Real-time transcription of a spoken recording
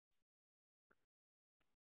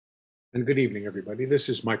And good evening, everybody. This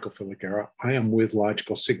is Michael Filighera. I am with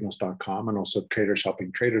logicalsignals.com and also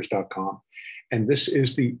tradershelpingtraders.com. And this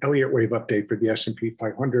is the Elliott wave update for the S&P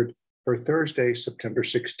 500 for Thursday, September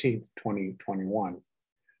 16th, 2021.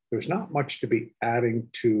 There's not much to be adding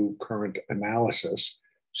to current analysis.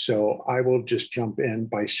 So I will just jump in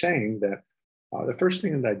by saying that the first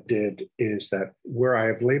thing that I did is that where I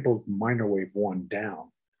have labeled minor wave one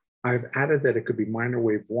down, I've added that it could be minor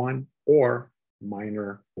wave one or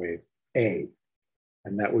minor wave A,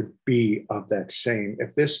 and that would be of that same.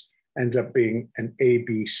 If this ends up being an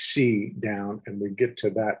ABC down and we get to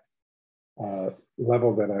that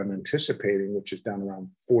level that I'm anticipating, which is down around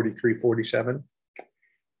 43, 47,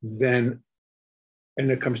 then,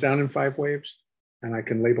 and it comes down in 5 waves, and I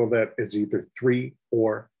can label that as either 3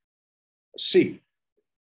 or C.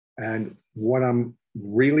 And what I'm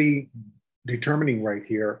really determining right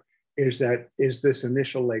here is that, is this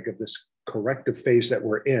initial leg of this corrective phase that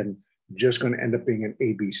we're in just going to end up being an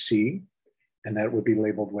ABC, and that would be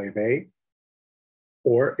labeled wave A?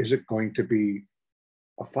 Or is it going to be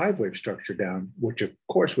a 5-wave structure down, which of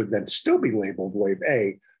course would then still be labeled wave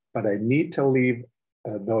A, but I need to leave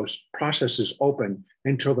those processes open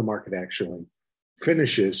until the market actually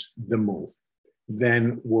finishes the move.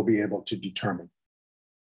 Then we'll be able to determine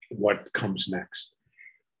what comes next.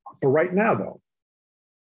 For right now, though,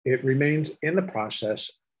 it remains in the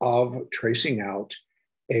process of tracing out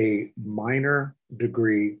a minor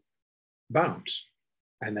degree bounce.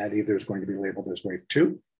 And that either is going to be labeled as wave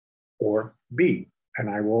 2 or B. And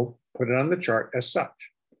I will put it on the chart as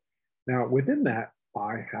such. Now, within that,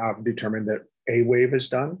 I have determined that A wave is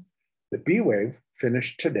done. The B wave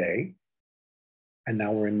finished today. And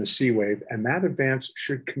now we're in the C wave. And that advance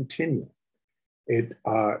should continue. It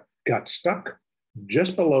got stuck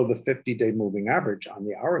just below the 50-day moving average on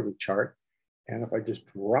the hourly chart. And if I just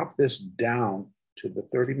drop this down to the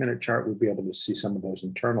 30-minute chart, we'll be able to see some of those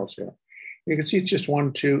internals here. You can see it's just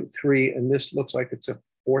 1, 2, 3, and this looks like it's a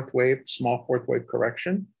 4th wave, small 4th wave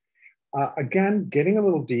correction. Again, getting a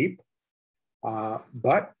little deep,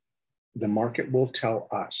 but the market will tell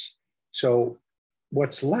us. So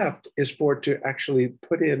what's left is for it to actually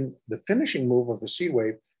put in the finishing move of the C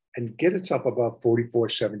wave and get itself above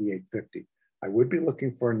 44.7850. I would be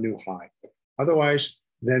looking for a new high. Otherwise,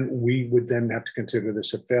 then we would then have to consider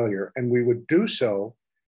this a failure. And we would do so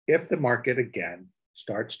if the market again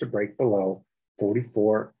starts to break below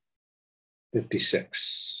 44.56. I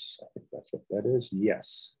think that's what that is.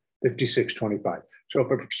 Yes, 56.25. So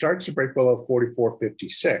if it starts to break below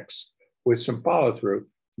 44.56 with some follow through,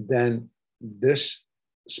 then this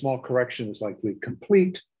small correction is likely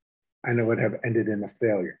complete and it would have ended in a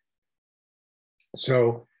failure.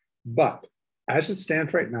 So, but as it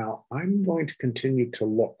stands right now, I'm going to continue to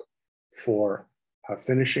look for a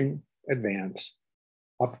finishing advance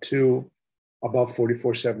up to above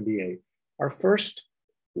 44.78. Our first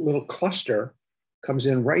little cluster comes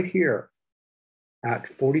in right here at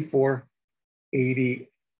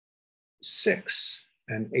 44.86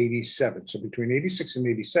 and 87. So between 86 and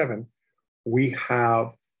 87, we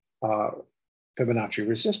have Fibonacci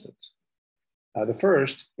resistance. The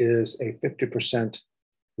first is a 50%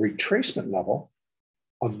 retracement level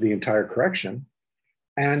of the entire correction.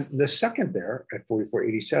 And the second there at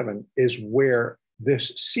 44.87 is where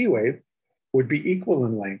this C wave would be equal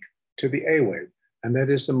in length to the A wave. And that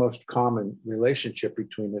is the most common relationship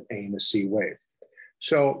between an A and a C wave.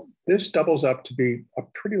 So this doubles up to be a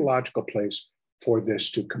pretty logical place for this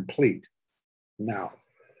to complete. Now,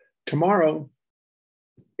 tomorrow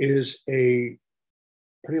is a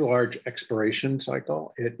pretty large expiration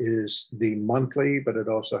cycle. It is the monthly, but it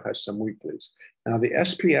also has some weeklies. Now the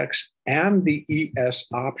SPX and the ES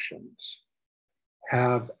options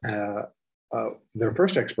have their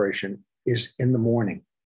first expiration is in the morning.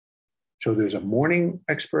 So there's a morning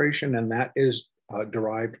expiration, and that is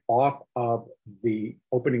derived off of the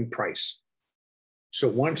opening price. So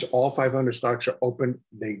once all 500 stocks are open,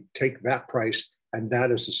 they take that price, and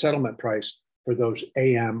that is the settlement price for those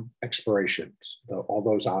AM expirations, all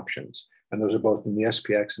those options. And those are both in the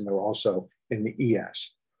SPX and they're also in the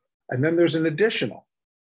ES. And then there's an additional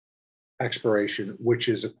expiration, which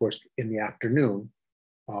is, of course, in the afternoon.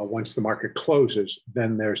 Once the market closes,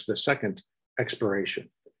 then there's the second expiration.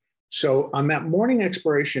 So on that morning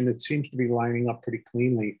expiration, it seems to be lining up pretty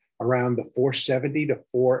cleanly around the 470 to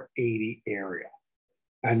 480 area.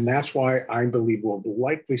 And that's why I believe we'll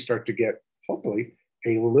likely start to get, hopefully,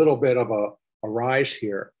 a little bit of a rise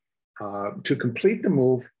here to complete the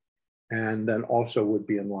move, and then also would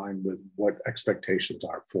be in line with what expectations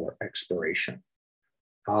are for expiration.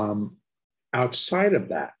 Outside of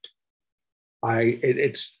that,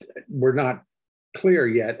 we're not clear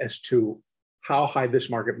yet as to how high this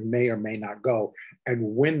market may or may not go and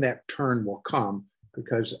when that turn will come,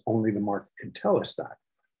 because only the market can tell us that.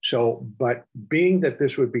 So, but being that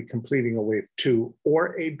this would be completing a wave 2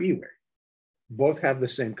 or a B wave, both have the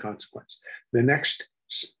same consequence. The next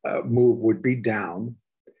move would be down,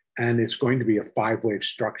 and it's going to be a 5-wave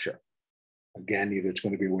structure. Again, either it's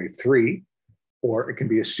going to be wave 3 or it can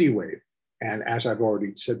be a C wave. And as I've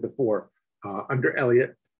already said before, under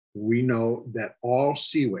Elliott, we know that all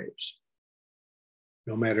C waves,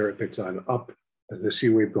 no matter if it's an up, the C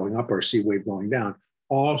wave going up or a C wave going down,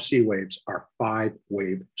 all C waves are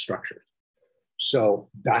 5-wave structures. So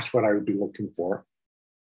that's what I would be looking for.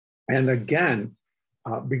 And again,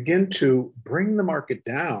 begin to bring the market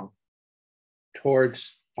down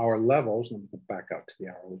towards our levels. Let me go back out to the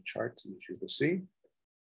hourly charts, as you will see,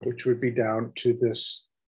 which would be down to this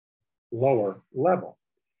lower level.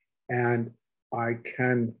 And I'm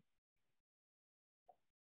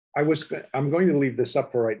going to leave this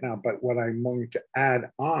up for right now, but what I'm going to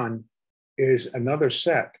add on is another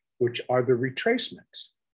set, which are the retracements.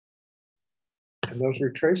 And those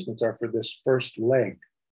retracements are for this first leg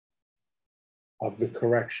of the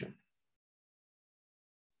correction.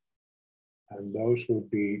 And those would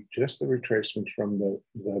be just the retracements from the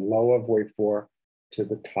low of wave 4 to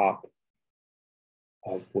the top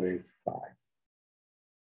of wave 5.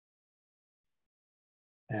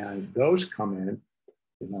 And those come in,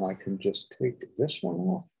 and then I can just take this one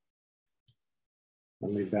off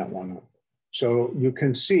and leave that one up. So you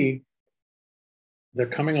can see they're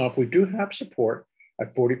coming off. We do have support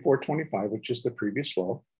at 44.25, which is the previous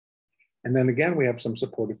low. And then again, we have some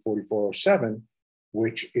support at 44.07,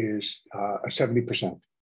 which is a 70%.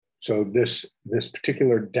 So this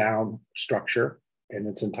particular down structure in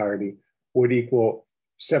its entirety would equal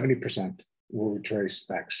 70%. We'll retrace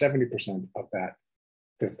back 70% of that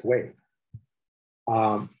 5th wave.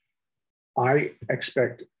 I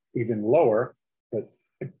expect even lower, but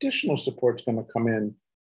additional support is going to come in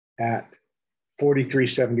at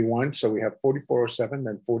 43.71. So we have 44.07,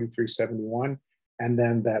 then 43.71, and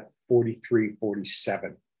then that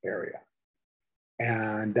 43.47 area.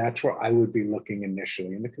 And that's where I would be looking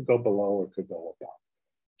initially. And it could go below or it could go above.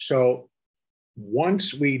 So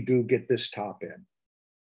once we do get this top in,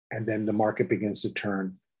 and then the market begins to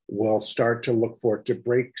turn, we'll start to look for it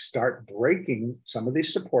to start breaking some of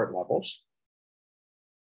these support levels.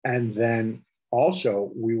 And then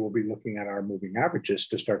also we will be looking at our moving averages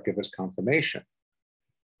to start give us confirmation.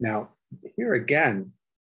 Now, here again,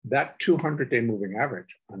 that 200-day moving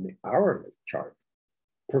average on the hourly chart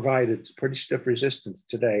provided pretty stiff resistance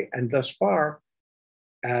today. And thus far,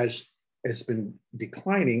 as it's been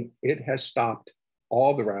declining, it has stopped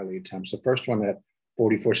all the rally attempts. The first one at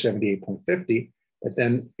 44.78.50, but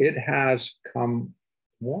then it has come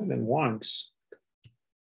more than once.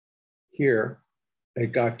 Here,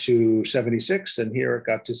 it got to 76, and here it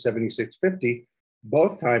got to 76.50,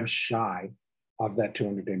 both times shy of that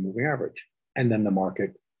 200-day moving average. And then the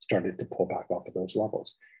market started to pull back off of those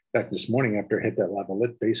levels. In fact, this morning after it hit that level,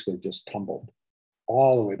 it basically just tumbled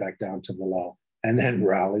all the way back down to the low and then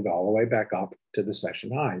rallied all the way back up to the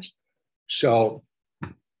session highs. So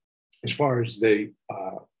as far as the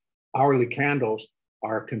hourly candles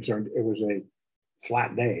are concerned, it was a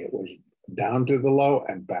flat day. It was down to the low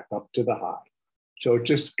and back up to the high. So it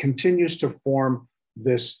just continues to form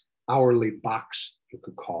this hourly box, you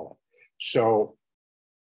could call it. So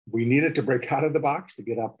we needed to break out of the box to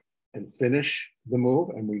get up and finish the move.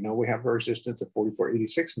 And we know we have a resistance at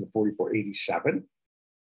 44.86 and the 44.87.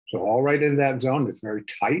 So all right in that zone. It's very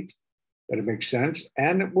tight, but it makes sense.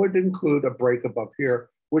 And it would include a break above here,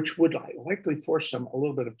 which would likely force a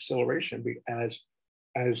little bit of acceleration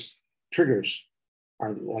as triggers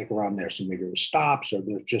are like around there. So maybe there's stops or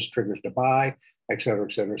there's just triggers to buy, et cetera,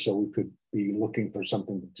 et cetera. So we could be looking for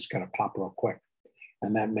something to just kind of pop real quick.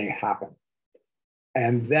 And that may happen.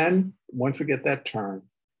 And then once we get that turn,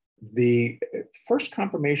 the first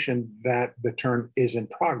confirmation that the turn is in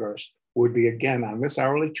progress would be, again, on this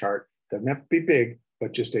hourly chart, doesn't have to be big,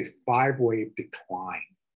 but just a 5-wave decline.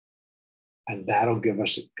 And that'll give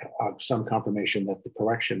us some confirmation that the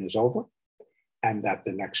correction is over and that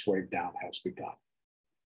the next wave down has begun.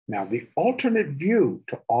 Now, the alternate view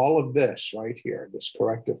to all of this right here, this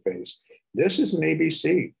corrective phase, this is an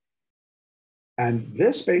ABC. And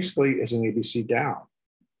this basically is an ABC down.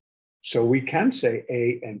 So we can say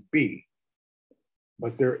A and B,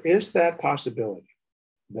 but there is that possibility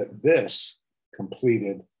that this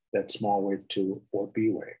completed that small wave 2 or B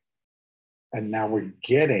wave. And now we're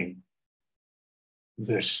getting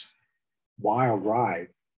this wild ride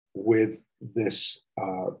with this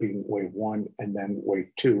being wave 1 and then wave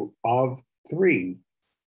 2 of 3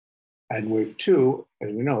 and wave 2,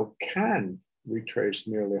 as we know, can retrace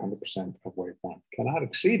nearly 100% of wave 1. Cannot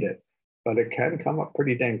exceed it, but it can come up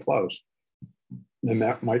pretty dang close. And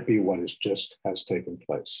that might be what has taken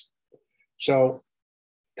place. So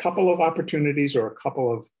a couple of opportunities or a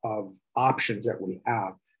couple of options that we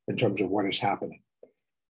have in terms of what is happening.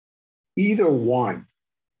 Either one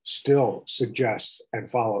still suggests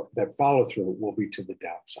follow through will be to the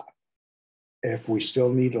downside. If we still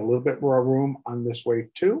need a little bit more room on this wave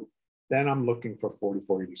 2, then I'm looking for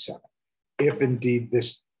 44.87. If indeed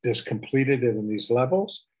this completed it in these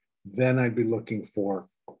levels, then I'd be looking for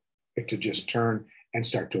it to just turn and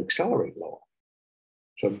start to accelerate lower.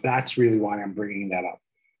 So that's really why I'm bringing that up.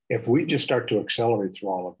 If we just start to accelerate through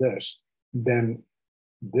all of this, then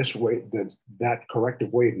this wave, that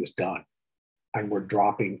corrective wave is done, and we're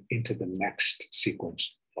dropping into the next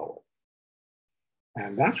sequence lower.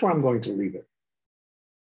 And that's where I'm going to leave it.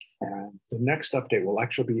 And the next update will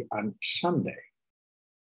actually be on Sunday.